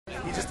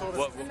He just told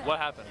us. What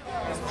happened?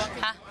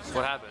 Huh?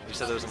 What happened? You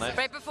said there was a knife?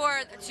 Right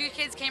before, 2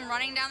 kids came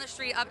running down the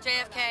street up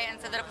JFK and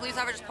said that a police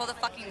officer just pulled a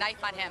fucking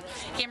knife on him.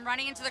 He came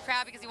running into the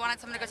crowd because he wanted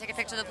someone to go take a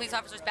picture of the police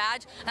officer's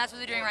badge, and that's what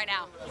they're doing right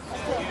now.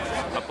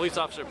 A police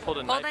officer pulled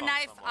a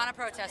knife on a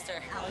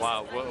protester.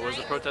 Wow, was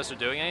the protester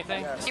doing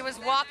anything? He was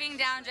walking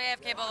down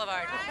JFK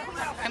Boulevard,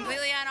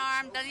 completely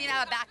unarmed, doesn't even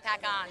have a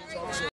backpack on.